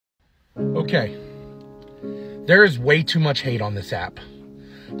Okay. There is way too much hate on this app.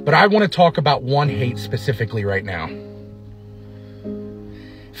 But I want to talk about one hate specifically right now.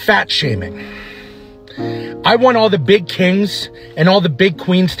 Fat shaming. I want all the big kings and all the big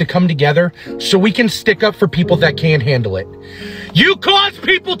queens to come together so we can stick up for people that can't handle it. You cause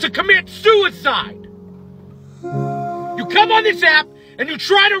people to commit suicide. You come on this app and you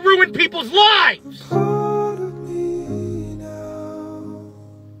try to ruin people's lives.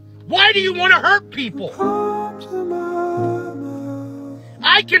 Why do you want to hurt people?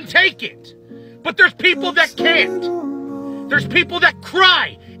 I can take it, but there's people that can't. There's people that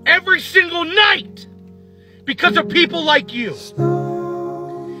cry every single night because of people like you.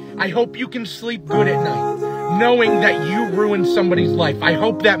 I hope you can sleep good at night, knowing that you ruined somebody's life. I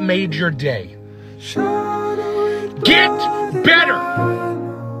hope that made your day. Get better.